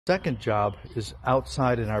Second job is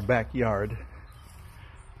outside in our backyard.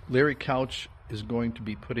 Larry Couch is going to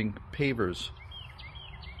be putting pavers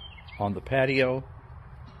on the patio,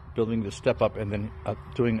 building the step up, and then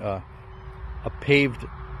doing a paved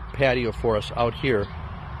patio for us out here.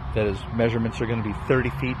 That is, measurements are going to be 30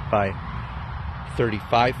 feet by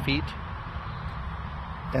 35 feet.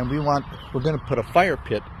 And we're going to put a fire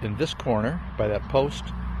pit in this corner by that post,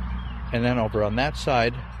 and then over on that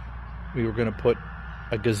side we were going to put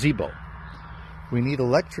a gazebo. We need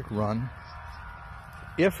electric run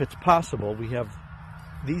if it's possible. We have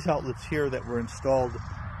these outlets here that were installed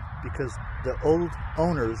because the old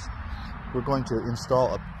owners were going to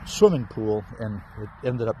install a swimming pool and it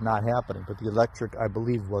ended up not happening, but the electric, I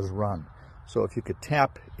believe, was run. So if you could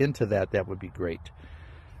tap into that, that would be great.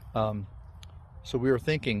 So we were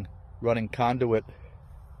thinking running conduit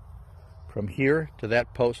from here to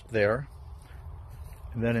that post there,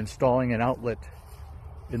 and then installing an outlet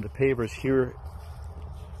in the pavers here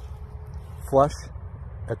flush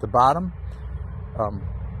at the bottom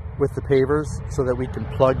with the pavers, so that we can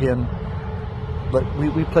plug in. But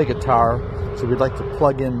we play guitar, so we'd like to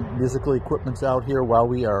plug in musical equipments out here while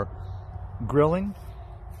we are grilling,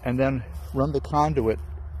 and then run the conduit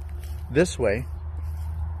this way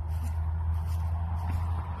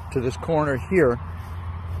to this corner here.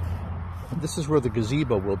 And this is where the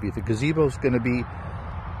gazebo will be. The gazebo is going to be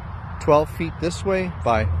 12 feet this way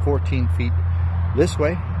by 14 feet this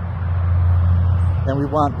way. And we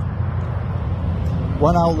want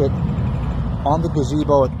one outlet on the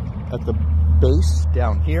gazebo at the base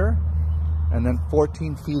down here, and then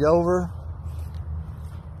 14 feet over,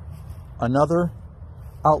 another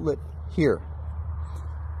outlet here,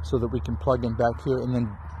 so that we can plug in back here. And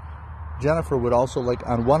then Jennifer would also like,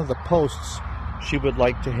 on one of the posts, she would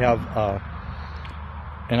like to have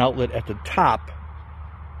an outlet at the top,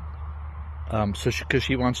 because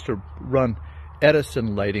she wants to run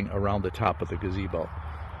Edison lighting around the top of the gazebo.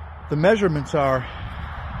 The measurements are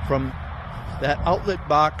from that outlet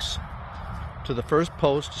box to the first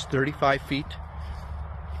post is 35 feet,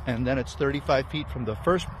 and then it's 35 feet from the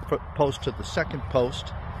first post to the second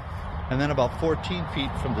post, and then about 14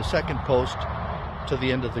 feet from the second post to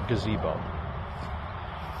the end of the gazebo.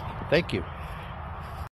 Thank you.